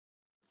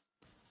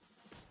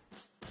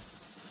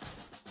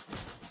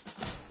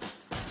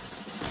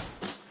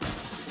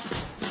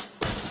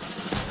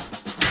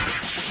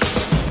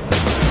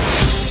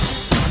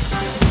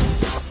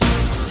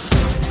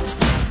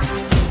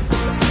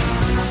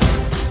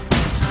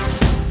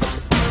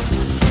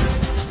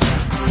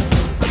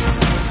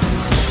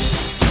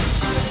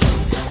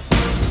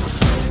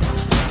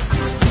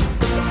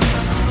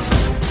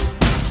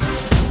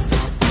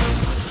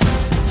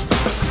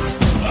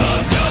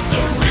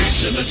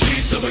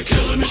a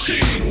killing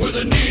machine with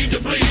a need to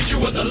bleed you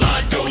when the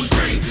light goes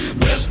green.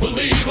 Best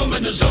believe I'm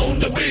in the zone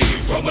to be.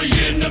 From a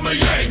yin to my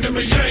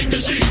yang to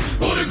Z.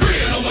 Put a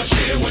grin on my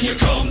chin when you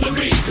come to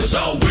me, cause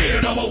I'll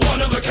win, I'm a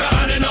one of a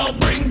kind, and I'll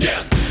bring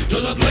death to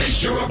the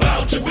place you're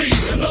about to be.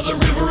 Another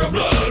river of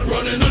blood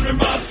running under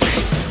my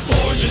feet.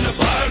 Forged in the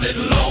fire lit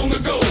long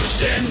ago.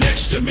 Stand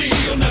next to me,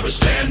 you'll never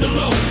stand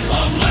alone.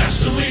 I'm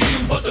last to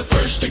leave, but the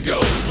first to go.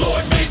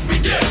 Lord, make me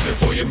dead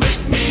before you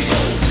make me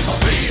whole. I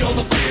feed on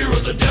the fear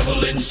of the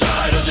devil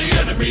inside of the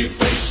enemy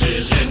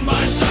faces in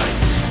my sight.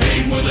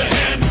 Aim with a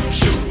hand,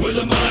 shoot with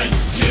a mind,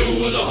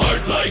 kill with a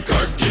heart like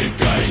Arctic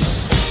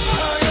ice.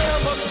 I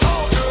am a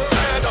soldier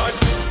and I'm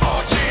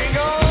marching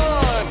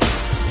on.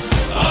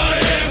 I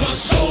am a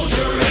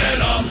soldier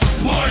and I'm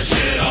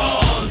marching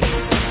on.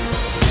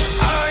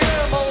 I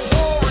am a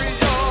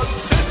warrior,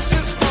 this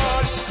is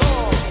my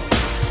song.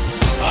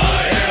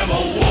 I am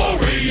a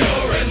warrior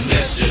and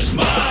this is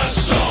my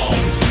song.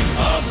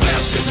 I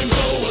bask in the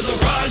glow of the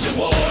rising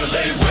war.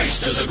 Lay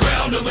waste to the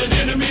ground of an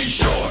enemy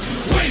shore.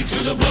 Wade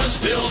through the blood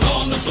spilled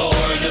on the floor,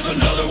 and if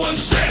another one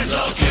stands,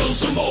 I'll kill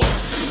some more.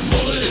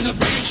 Bullet in the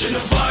breach and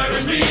a fire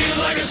in me,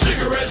 like a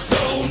cigarette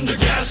thrown to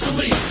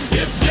gasoline.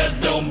 If death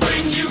don't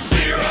bring you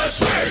fear, I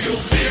swear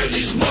you'll fear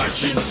these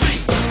marching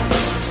feet.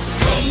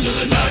 Come to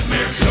the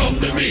nightmare, come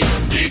to me.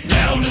 Deep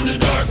down in the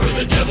dark where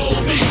the devil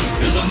be.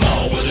 In the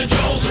mall where the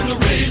jaws and the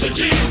razor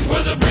teeth,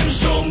 where the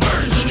brimstone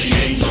burns and the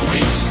angel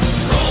weeps.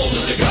 Crawl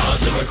to the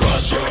gods of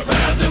across your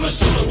path, and my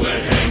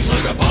silhouette hangs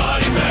like a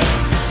body bag.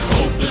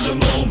 Hope is a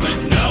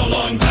moment now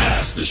long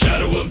past. The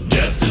shadow of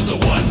death is the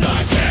one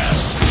I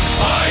cast.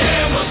 I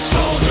am a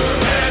soldier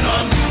and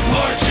I'm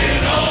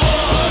marching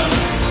on.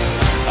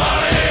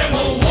 I am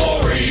a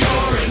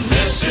warrior and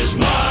this is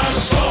my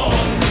song.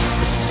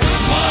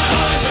 My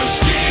eyes are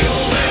steel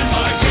and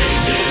my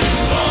gaze is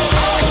long.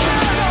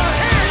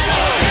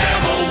 I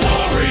am a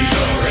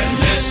warrior and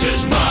this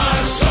is my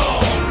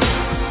song.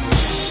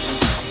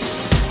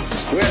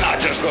 We're not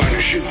just going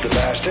to shoot the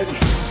bastard.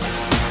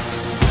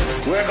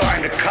 We're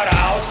going to cut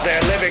out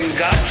their living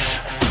guts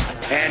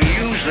and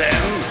use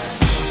them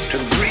to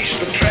grease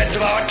the treads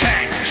of our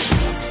tanks.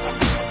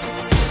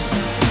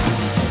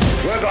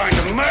 We're going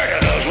to murder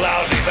those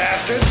lousy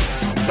bastards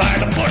by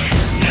the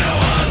bushel.